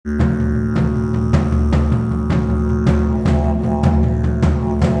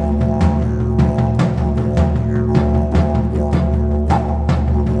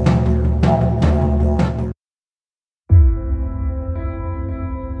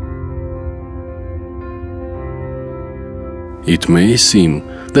It may seem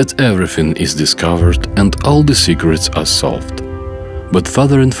that everything is discovered and all the secrets are solved, but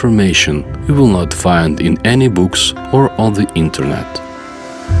further information you will not find in any books or on the internet,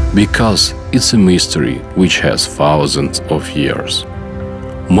 because it's a mystery which has thousands of years.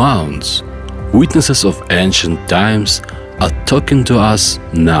 Mounds, witnesses of ancient times, are talking to us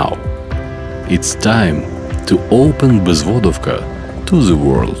now. It's time to open BEZVODOVKA to the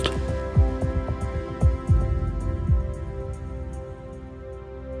world.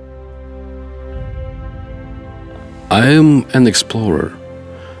 I am an explorer.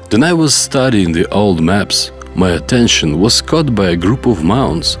 When I was studying the old maps, my attention was caught by a group of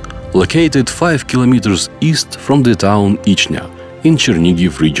mounds located 5 kilometers east from the town Ichnya in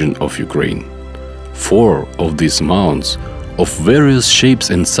Chernihiv region of Ukraine. 4 of these mounds, of various shapes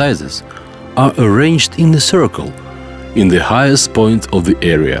and sizes, are arranged in a circle in the highest point of the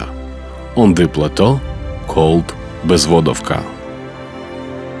area, on the plateau called BEZVODOVKA.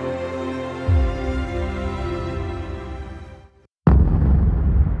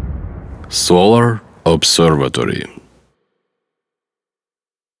 Solar Observatory.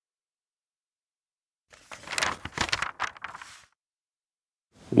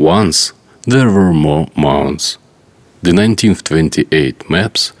 Once there were more mounds. The 1928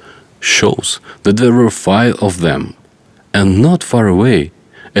 maps shows that there were 5 of them, and not far away,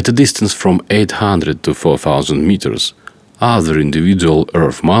 at a distance from 800 to 4,000 meters, other individual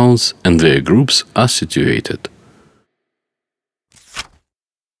earth mounds and their groups are situated.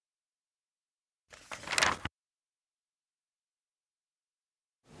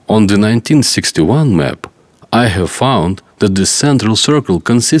 On the 1961 map, I have found that the central circle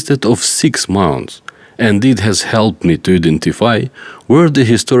consisted of 6 mounds, and it has helped me to identify where the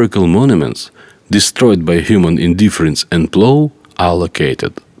historical monuments, destroyed by human indifference and plow, are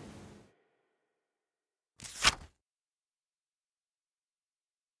located.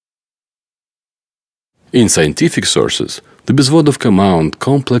 In scientific sources, the BEZVODOVKA Mound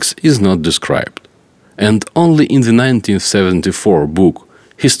complex is not described, and only in the 1974 book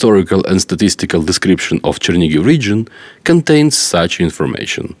Historical and Statistical Description of Chernihiv region contains such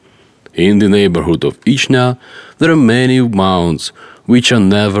information. In the neighborhood of Ichnya, there are many mounds which are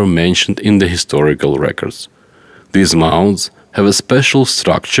never mentioned in the historical records. These mounds have a special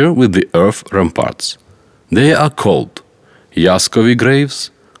structure with the earth ramparts. They are called Yaskovi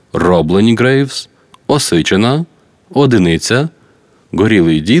graves, Robleni graves, Osичина, Одиниця,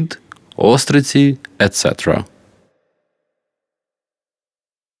 Горілий дід, Остриці, etc.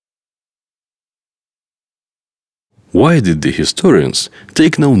 Why did the historians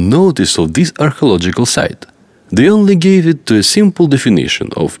take no notice of this archaeological site? They only gave it to a simple definition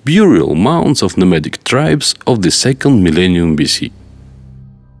of burial mounds of nomadic tribes of the 2nd millennium BC.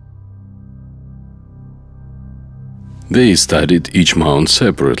 They studied each mound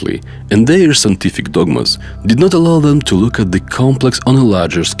separately, and their scientific dogmas did not allow them to look at the complex on a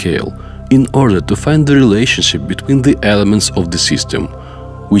larger scale, in order to find the relationship between the elements of the system,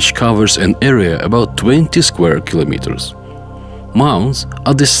 which covers an area about 20 square kilometers. Mounds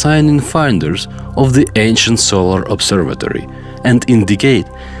are the sign finders of the ancient solar observatory and indicate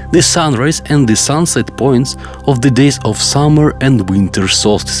the sunrise and the sunset points of the days of summer and winter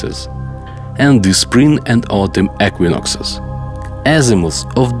solstices, and the spring and autumn equinoxes. Azimuths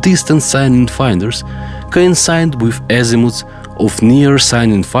of distant sign finders coincide with azimuths of near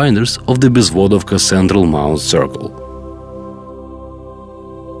sign finders of the BEZVODOVKA central mound circle.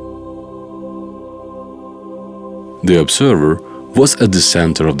 The observer was at the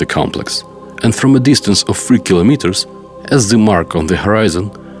center of the complex, and from a distance of 3 kilometers, as the mark on the horizon,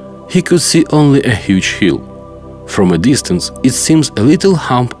 he could see only a huge hill. From a distance, it seems a little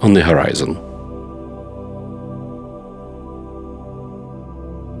hump on the horizon.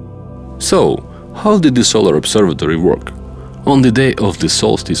 So, how did the solar observatory work? On the day of the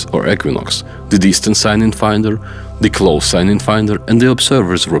solstice or equinox, the distant sign finder, the close sign finder, and the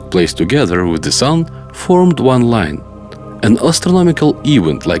observer's work placed together with the sun formed one line. An astronomical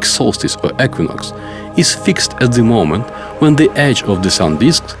event like solstice or equinox is fixed at the moment when the edge of the sun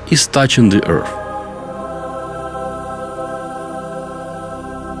disk is touching the Earth.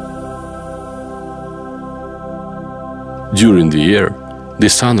 During the year, the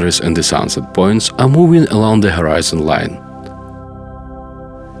sunrise and the sunset points are moving along the horizon line.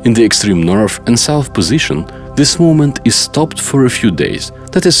 In the extreme north and south position, this movement is stopped for a few days,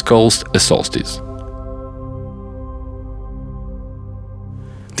 that is called a solstice.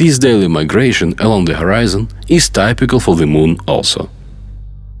 This daily migration along the horizon is typical for the Moon also.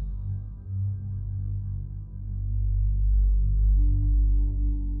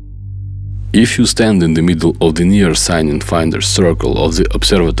 If you stand in the middle of the near sign finder circle of the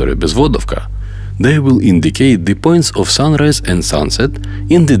observatory BEZVODOVKA, they will indicate the points of sunrise and sunset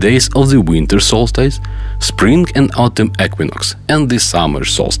in the days of the winter solstice, spring and autumn equinox, and the summer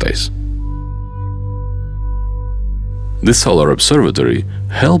solstice. The solar observatory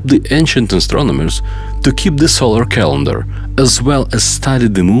helped the ancient astronomers to keep the solar calendar, as well as study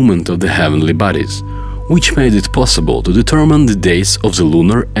the movement of the heavenly bodies, which made it possible to determine the days of the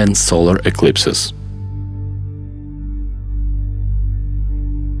lunar and solar eclipses.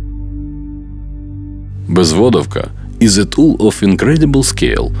 BEZVODOVKA is a tool of incredible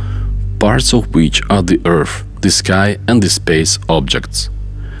scale, parts of which are the Earth, the sky and the space objects.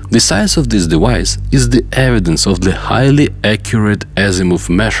 The size of this device is the evidence of the highly accurate azimuth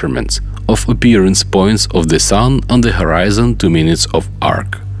measurements of appearance points of the Sun on the horizon to minutes of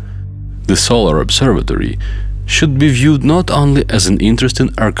arc. The solar observatory should be viewed not only as an interesting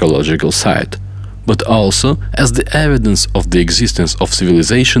archaeological site, but also as the evidence of the existence of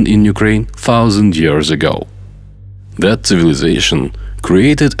civilization in Ukraine 1,000 years ago. That civilization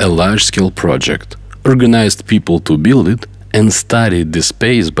created a large-scale project, organized people to build it, and studied the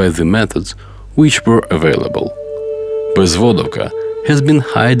space by the methods which were available. BEZVODOVKA has been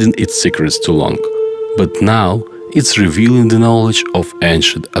hiding its secrets too long, but now it's revealing the knowledge of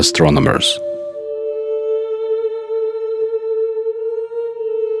ancient astronomers.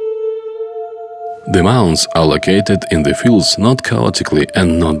 The mounds are located in the fields not chaotically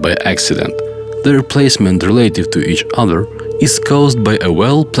and not by accident. Their placement relative to each other is caused by a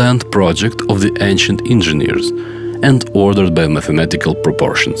well-planned project of the ancient engineers and ordered by mathematical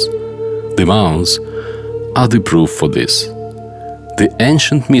proportions. The mounds are the proof for this. The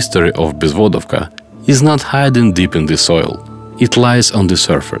ancient mystery of BEZVODOVKA is not hidden deep in the soil, it lies on the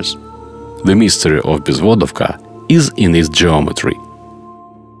surface. The mystery of BEZVODOVKA is in its geometry.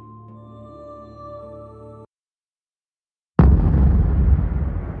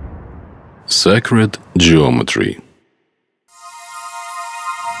 Sacred geometry.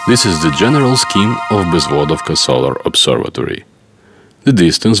 This is the general scheme of BEZVODOVKA Solar Observatory. The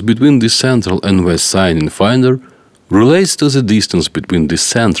distance between the central and west sign finder relates to the distance between the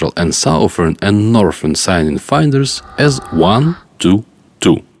central and southern and northern sign finders as 1, 2,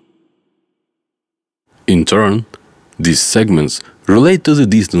 2. In turn, these segments relate to the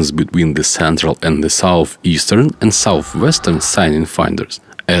distance between the central and the southeastern and southwestern sign finders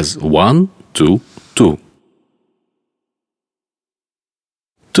as 1, 2, 2.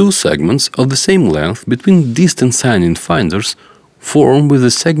 Two segments of the same length between distant sign finders form with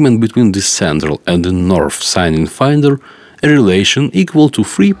the segment between the central and the north sign finder a relation equal to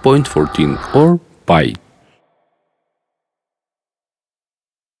 3.14 or pi.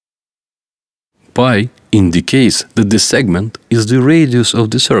 Pi indicates that the segment is the radius of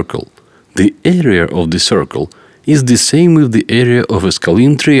the circle. The area of the circle is the same with the area of a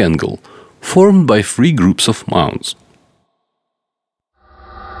scalene triangle formed by three groups of mounds.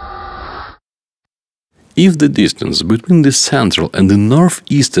 If the distance between the central and the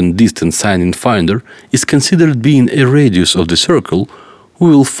northeastern distant sign finder is considered being a radius of the circle, we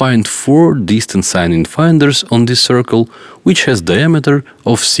will find four distant sign finders on this circle, which has diameter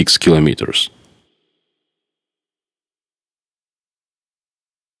of 6 kilometers.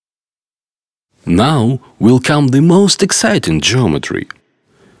 Now will come the most exciting geometry.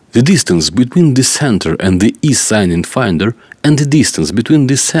 The distance between the center and the east sign finder and the distance between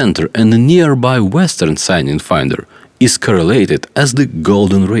the center and the nearby western sign finder is correlated as the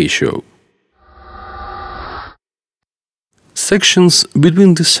golden ratio. Sections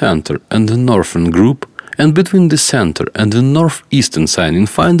between the center and the northern group and between the center and the northeastern sign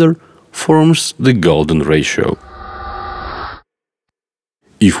finder forms the golden ratio.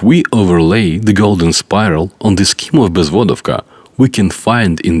 If we overlay the golden spiral on the scheme of BEZVODOVKA, we can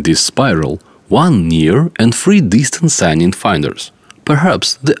find in this spiral one near and three distant sign finders.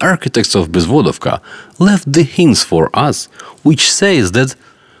 Perhaps the architects of BEZVODOVKA left the hints for us, which says that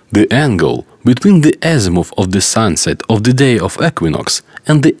the angle between the azimuth of the sunset of the day of equinox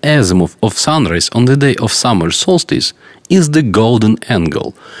and the azimuth of sunrise on the day of summer solstice is the golden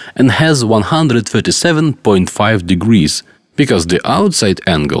angle and has 137.5 degrees, because the outside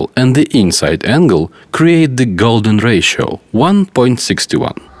angle and the inside angle create the golden ratio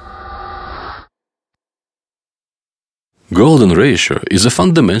 1.61. Golden ratio is a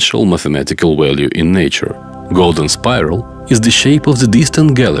fundamental mathematical value in nature. Golden spiral is the shape of the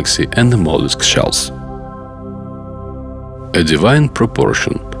distant galaxy and the mollusk shells. A divine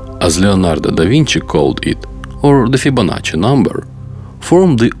proportion, as Leonardo da Vinci called it, or the Fibonacci number,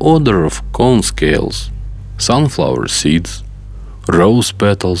 form the order of cone scales, sunflower seeds, rose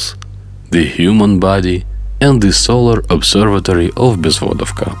petals, the human body, and the solar observatory of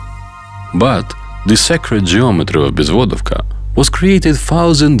BEZVODOVKA. But the sacred geometry of BEZVODOVKA was created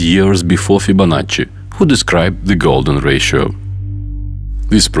 1,000 years before Fibonacci, who described the golden ratio.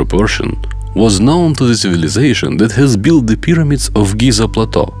 This proportion was known to the civilization that has built the pyramids of Giza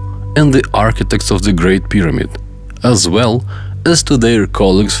Plateau and the architects of the Great Pyramid, as well as to their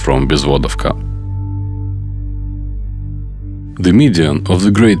colleagues from BEZVODOVKA. The median of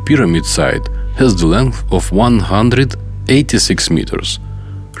the Great Pyramid site has the length of 186 meters,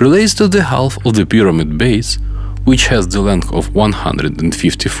 relates to the half of the pyramid base, which has the length of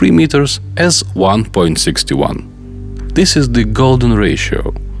 153 meters, as 1.61. This is the golden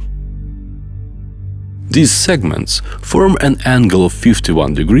ratio. These segments form an angle of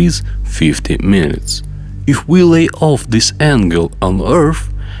 51 degrees 50 minutes. If we lay off this angle on Earth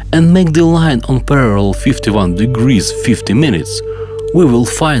and make the line on parallel 51 degrees 50 minutes, we will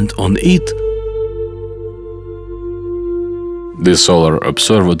find on it the solar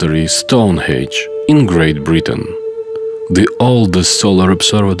observatory Stonehenge in Great Britain, the oldest solar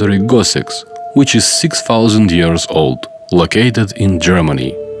observatory Gosex, which is 6,000 years old, located in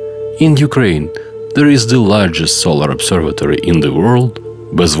Germany. In Ukraine, there is the largest solar observatory in the world,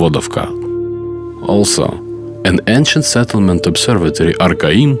 BEZVODOVKA. Also, an ancient settlement observatory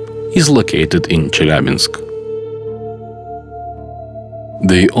Arkaim is located in Chelyabinsk.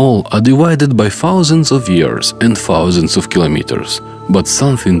 They all are divided by thousands of years and thousands of kilometers, but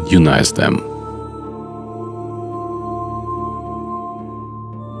something unites them.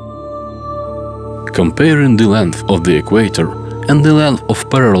 Comparing the length of the equator and the length of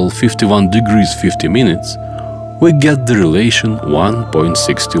parallel 51 degrees 50 minutes, we get the relation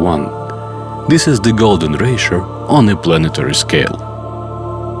 1.61. This is the golden ratio on a planetary scale.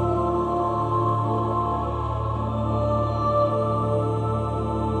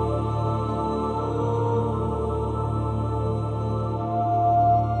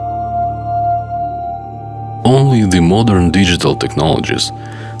 Only the modern digital technologies,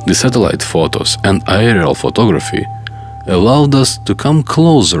 the satellite photos and aerial photography, allowed us to come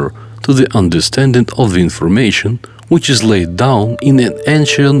closer to the understanding of the information which is laid down in an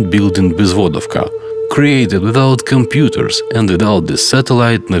ancient building BEZVODOVKA, created without computers and without the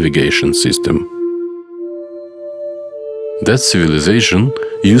satellite navigation system. That civilization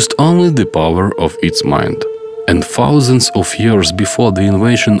used only the power of its mind. And thousands of years before the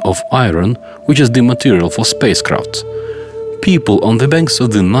invention of iron, which is the material for spacecrafts, people on the banks of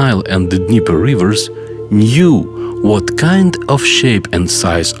the Nile and the Dnieper rivers knew what kind of shape and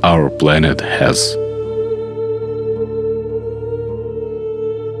size our planet has.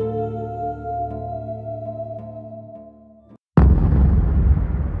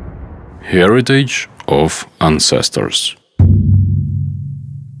 Heritage of ancestors.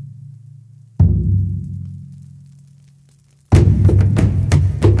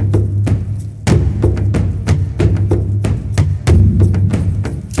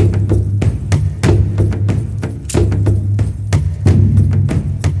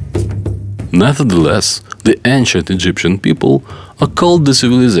 Nevertheless, the ancient Egyptian people are called the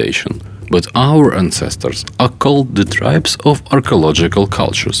civilization, but our ancestors are called the tribes of archaeological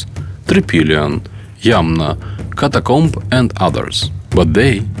cultures, Tripilian, Yamna, Catacomb and others. But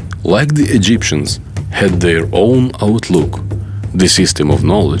they, like the Egyptians, had their own outlook, the system of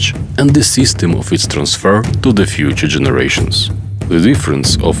knowledge and the system of its transfer to the future generations. The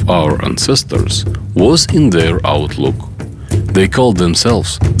difference of our ancestors was in their outlook. They called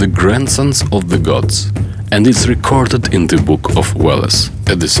themselves the grandsons of the gods, and it's recorded in the Book of Welles.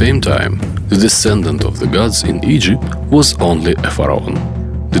 At the same time, the descendant of the gods in Egypt was only a pharaoh.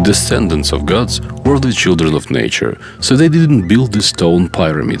 The descendants of gods were the children of nature, so they didn't build the stone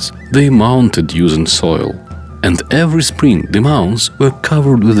pyramids, they mounted using soil. And every spring the mounds were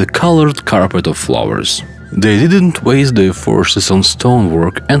covered with a colored carpet of flowers. They didn't waste their forces on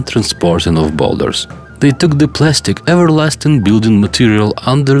stonework and transporting of boulders. They took the plastic everlasting building material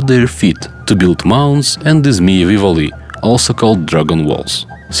under their feet to build mounds and the Zmijevi Vali, also called dragon walls.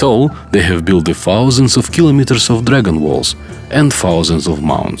 So they have built the thousands of kilometers of dragon walls and thousands of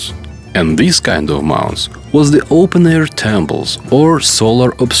mounds. And this kind of mounds was the open-air temples or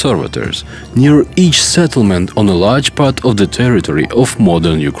solar observatories near each settlement on a large part of the territory of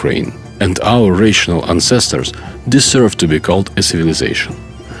modern Ukraine. And our rational ancestors deserve to be called a civilization.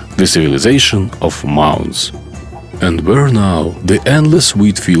 The civilization of mounds. And where now the endless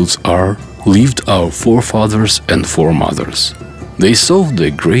wheat fields are, lived our forefathers and foremothers. They sowed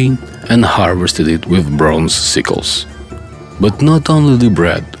their grain and harvested it with bronze sickles. But not only the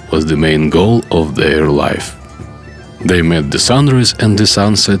bread was the main goal of their life. They met the sunrise and the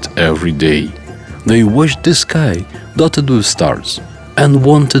sunset every day. They watched the sky dotted with stars and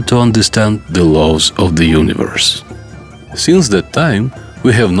wanted to understand the laws of the universe. Since that time,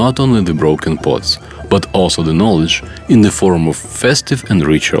 we have not only the broken pots, but also the knowledge in the form of festive and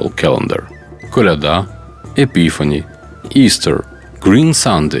ritual calendar. Коляда, Epiphany, Easter, Green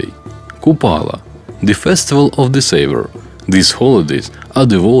Sunday, Kupala, the Festival of the Savior. These holidays are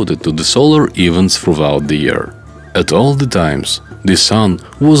devoted to the solar events throughout the year. At all the times, the sun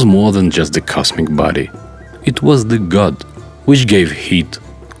was more than just the cosmic body. It was the god, which gave heat,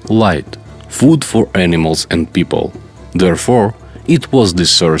 light, food for animals and people. Therefore, it was the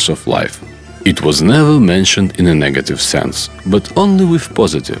source of life. It was never mentioned in a negative sense, but only with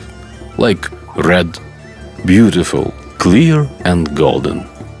positive, like red, beautiful, clear and golden.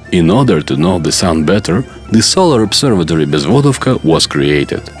 In order to know the sun better, the solar observatory BEZVODOVKA was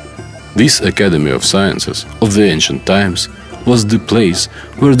created. This Academy of Sciences of the ancient times was the place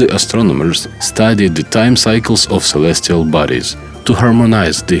where the astronomers studied the time cycles of celestial bodies to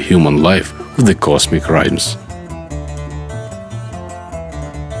harmonize the human life with the cosmic rhythms.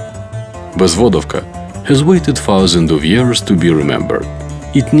 BEZVODOVKA has waited thousands of years to be remembered.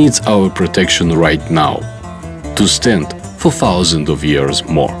 It needs our protection right now, to stand for thousands of years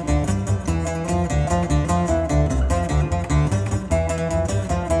more.